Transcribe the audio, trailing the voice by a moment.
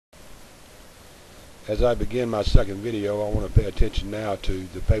As I begin my second video, I want to pay attention now to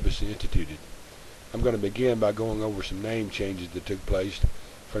the Papacy Instituted. I'm going to begin by going over some name changes that took place,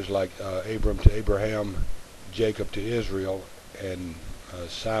 first like Abram to Abraham, Jacob to Israel, and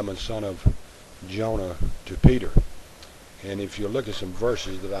Simon son of Jonah to Peter. And if you look at some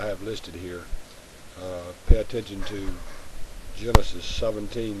verses that I have listed here, pay attention to Genesis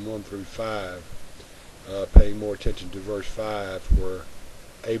 17, 1 through 5, paying more attention to verse 5 where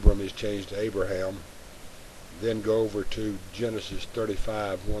Abram is changed to Abraham. Then go over to Genesis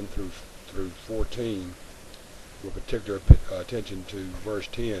 35, 1 through 14, with particular attention to verse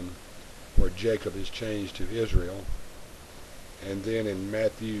 10, where Jacob is changed to Israel. And then in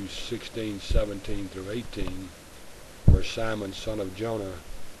Matthew 16, 17 through 18, where Simon son of Jonah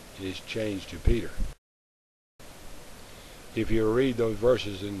is changed to Peter. If you read those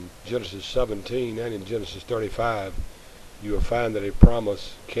verses in Genesis 17 and in Genesis 35, you will find that a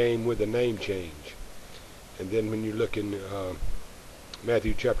promise came with a name change. And then when you look in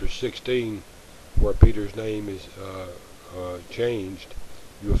Matthew chapter 16, where Peter's name is changed,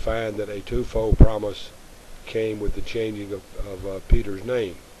 you will find that a twofold promise came with the changing of Peter's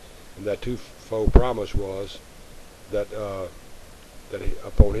name. And that twofold promise was that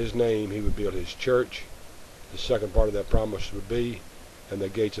upon his name he would build his church. The second part of that promise would be, and the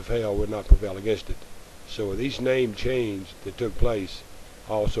gates of hell would not prevail against it. So with each name change that took place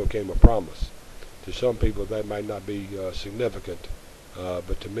also came a promise. To some people that might not be significant,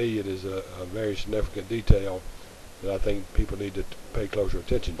 but to me it is a very significant detail that I think people need to pay closer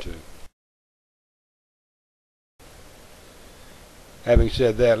attention to. Having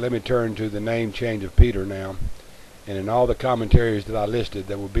said that, let me turn to the name change of Peter now. And in all the commentaries that I listed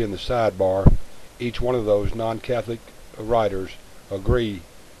that will be in the sidebar, each one of those non-Catholic writers agree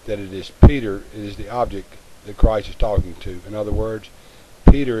that it is Peter, it is the object that Christ is talking to. In other words,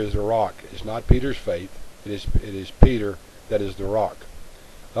 Peter is the rock. It's not Peter's faith. It is Peter that is the rock.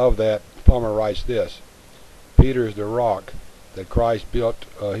 Of that, Plummer writes this: Peter is the rock that Christ built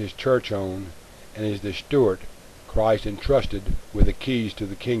his church on, and is the steward Christ entrusted with the keys to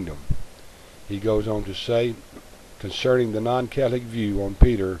the kingdom. He goes on to say, concerning the non-Catholic view on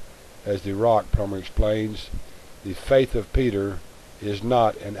Peter as the rock, Plummer explains, the faith of Peter is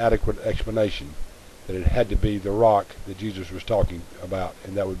not an adequate explanation, that it had to be the rock that Jesus was talking about,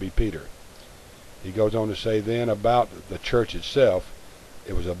 and that would be Peter. He goes on to say then about the church itself,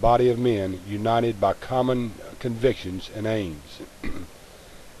 it was a body of men united by common convictions and aims.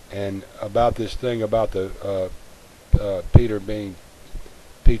 And about this thing about the Peter being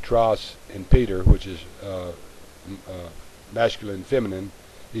Petros and Peter, which is masculine and feminine,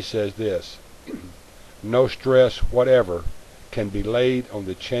 he says this: no stress whatever can be laid on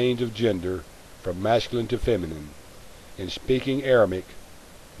the change of gender from masculine to feminine. In speaking Aramaic,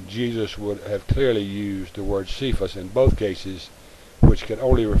 Jesus would have clearly used the word Cephas in both cases, which can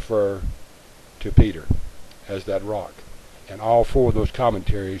only refer to Peter as that rock. And all four of those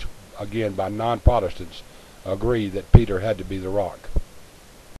commentaries, again by non-Protestants, agree that Peter had to be the rock.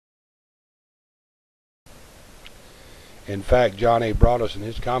 In fact, John A. Broadus in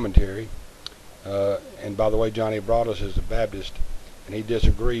his commentary, and by the way, John A. Broadus is a Baptist, and he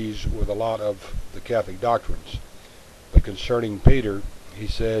disagrees with a lot of the Catholic doctrines. But concerning Peter, he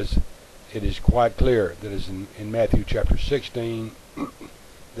says it is quite clear that is in Matthew chapter 16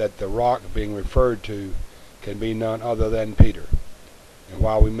 that the rock being referred to can be none other than Peter. And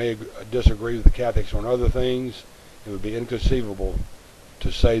while we may disagree with the Catholics on other things, it would be inconceivable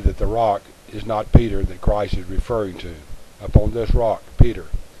to say that the rock is not Peter that Christ is referring to. Upon this rock, Peter,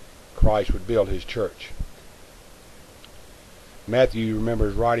 Christ would build his church. Matthew, you remember,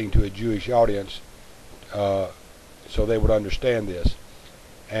 is writing to a Jewish audience so they would understand this.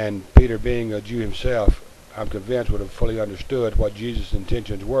 And Peter, being a Jew himself, I'm convinced would have fully understood what Jesus'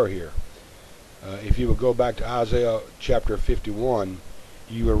 intentions were here. If you would go back to Isaiah chapter 51,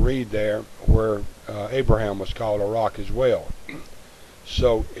 you will read there where Abraham was called a rock as well.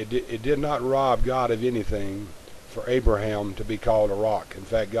 So it did not rob God of anything for Abraham to be called a rock. In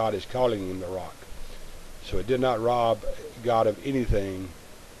fact, God is calling him the rock. So it did not rob God of anything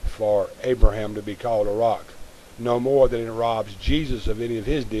for Abraham to be called a rock, no more than it robs Jesus of any of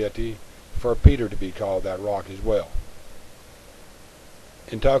his deity for Peter to be called that rock as well.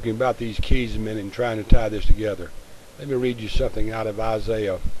 In talking about these keys a minute and trying to tie this together, let me read you something out of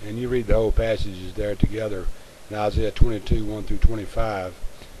Isaiah, and you read the whole passages there together in Isaiah 22, 1 through 25.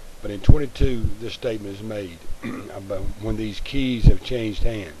 But in 22, this statement is made about when these keys have changed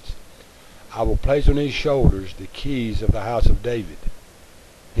hands. I will place on his shoulders the keys of the house of David.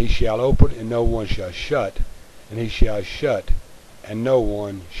 He shall open, and no one shall shut, and he shall shut, and no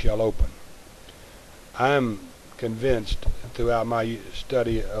one shall open. I'm convinced throughout my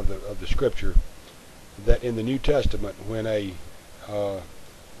study of the Scripture that in the New Testament, when a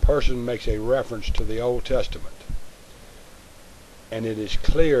person makes a reference to the Old Testament, and it is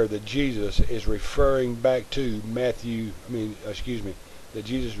clear that Jesus is referring back to that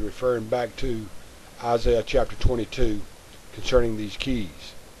Jesus is referring back to Isaiah chapter 22 concerning these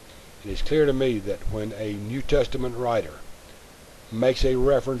keys. It is clear to me that when a New Testament writer makes a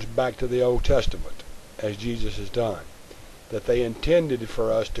reference back to the Old Testament, as Jesus has done, that they intended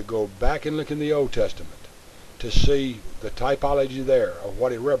for us to go back and look in the Old Testament to see the typology there of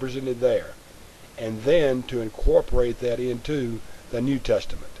what it represented there, and then to incorporate that into the New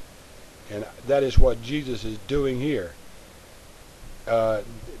Testament. And that is what Jesus is doing here. The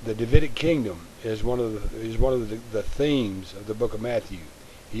Davidic kingdom is one of the themes of the book of Matthew.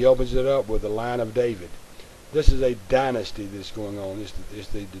 He opens it up with the line of David. This is a dynasty that's going on. It's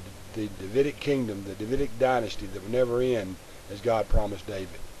the Davidic kingdom, the Davidic dynasty that will never end, as God promised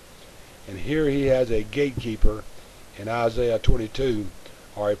David. And here he has a gatekeeper in Isaiah 22,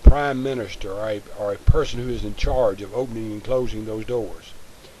 or a prime minister, or a person who is in charge of opening and closing those doors.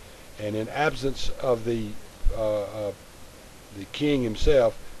 And in absence of the king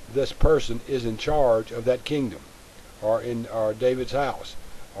himself, this person is in charge of that kingdom, or David's house,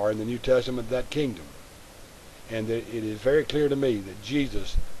 or in the New Testament, that kingdom. And it is very clear to me that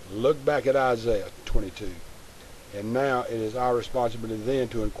Jesus looked back at Isaiah 22, and now it is our responsibility then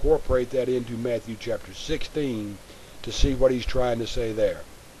to incorporate that into Matthew chapter 16 to see what he's trying to say there.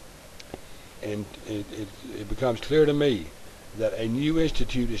 And it becomes clear to me that a new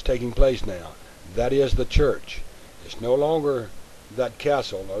institute is taking place now. That is the church. It's no longer that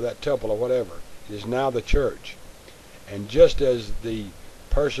castle or that temple or whatever. It is now the church. And just as the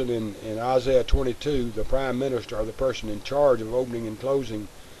person in Isaiah 22, the prime minister, or the person in charge of opening and closing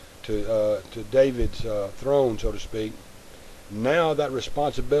to David's throne, so to speak, now that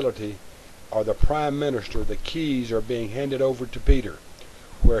responsibility, or the prime minister, the keys are being handed over to Peter,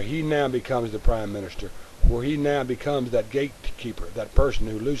 where he now becomes the prime minister, where he now becomes that gatekeeper, that person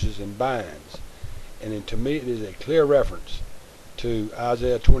who looses and binds. And to me, it is a clear reference to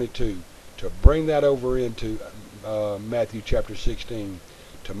Isaiah 22 to bring that over into Matthew chapter 16,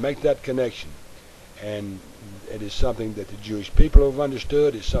 to make that connection. And it is something that the Jewish people have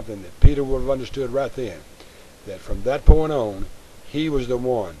understood. It's something that Peter would have understood right then, that from that point on, he was the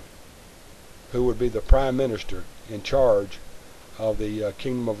one who would be the prime minister in charge of the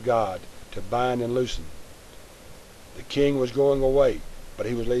kingdom of God, to bind and loosen. The king was going away, but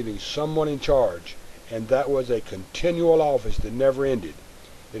he was leaving someone in charge, and that was a continual office that never ended.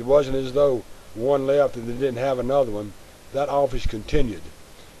 It wasn't as though one left and they didn't have another one. That office continued.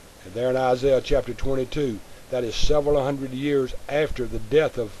 And there in Isaiah chapter 22, that is several hundred years after the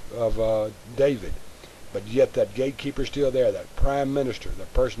death of David. But yet that gatekeeper is still there, that prime minister, the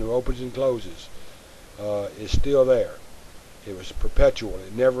person who opens and closes, is still there. It was perpetual.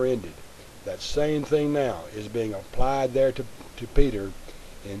 It never ended. That same thing now is being applied there to Peter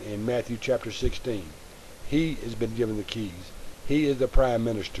in Matthew chapter 16. He has been given the keys. He is the prime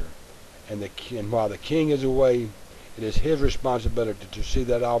minister. And while the king is away, it is his responsibility to see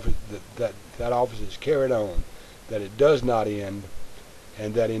that office, that office is carried on, that it does not end,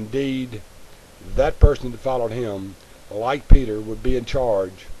 and that indeed that person that followed him, like Peter, would be in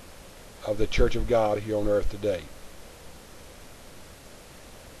charge of the church of God here on earth today.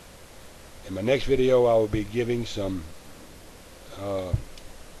 In my next video, I will be giving some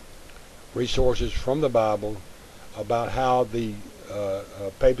resources from the Bible about how the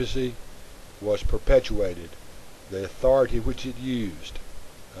papacy was perpetuated, the authority which it used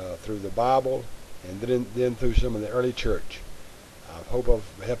through the Bible, and then through some of the early church. I hope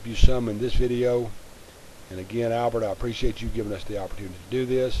I've helped you some in this video. And again, Albert, I appreciate you giving us the opportunity to do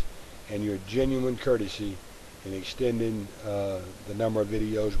this, and your genuine courtesy in extending the number of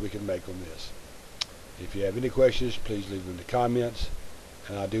videos we can make on this. If you have any questions, please leave them in the comments,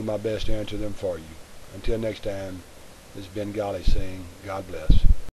 and I'll do my best to answer them for you. Until next time, this is Ben Golly saying, God bless.